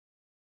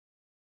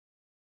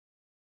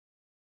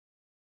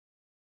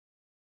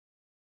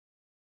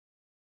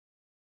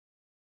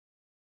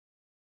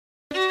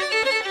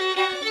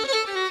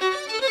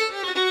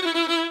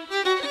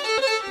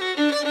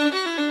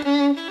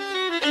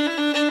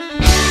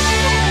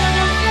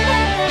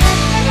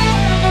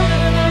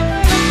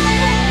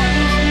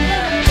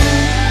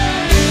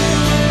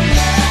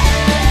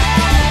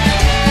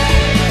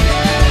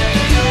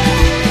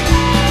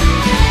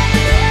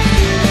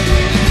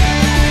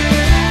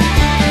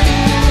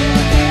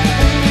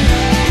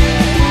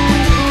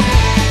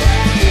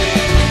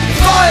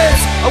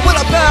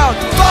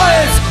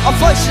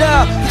fight you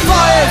now.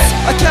 Defiance,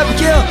 I can't be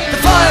killed.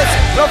 Defiance,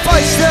 but I'll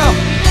fight you now.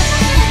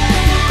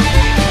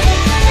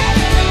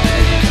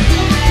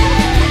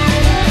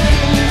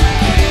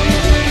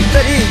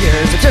 Many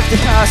years have drifted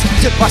past,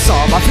 took my soul,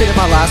 my freedom,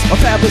 my last. My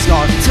family's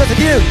gone, it's nothing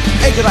new.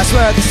 England, I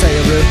swear they say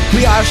a rude.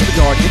 We Irish have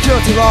adored, your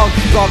cruelty wrong.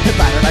 Wrong and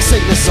battered, I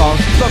sing this song.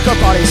 Broke our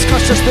bodies,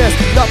 crushed our spirits,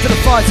 not to the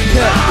fight.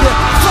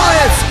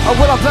 Defiance, I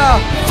will not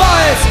bow.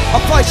 Defiance,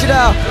 I'll fight you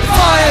now.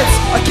 Defiance,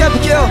 I can't be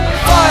killed.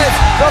 Defiance,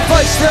 but I'll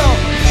fight still.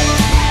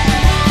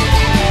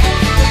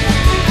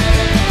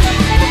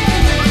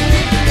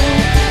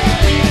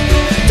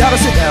 Down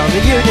sit down,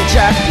 the Union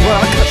Jack. We're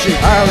our country,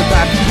 Ireland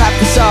back. Half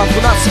the South will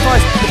not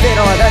suffice, but they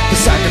know I'd the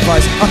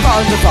sacrifice. Our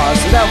fathers and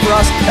fathers, and now for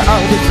us, the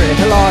Ireland be free,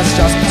 the law is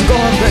just. So go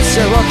on, let's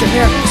stay working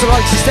here, so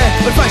long as you stay,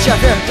 but fight you out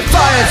here.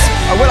 Defiance,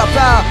 I will not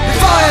bow.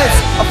 Defiance,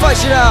 I'll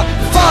fight you now.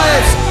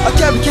 Defiance, I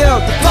can't be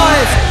killed.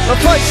 Defiance, I'll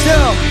fight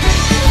still.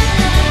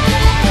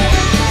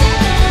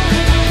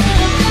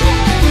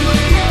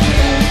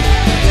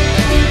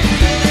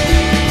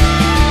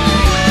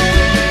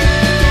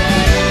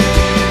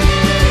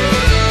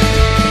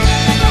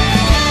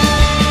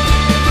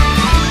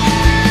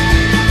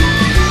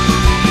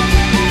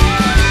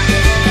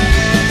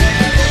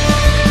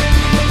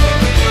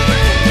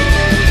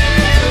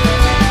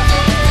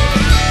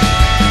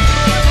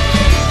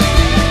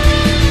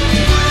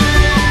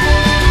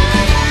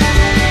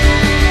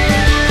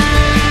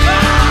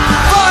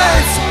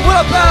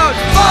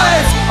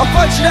 I'll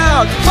fight you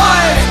now,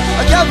 defiance,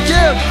 I can't be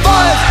killed,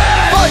 defiance,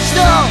 fight you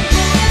now.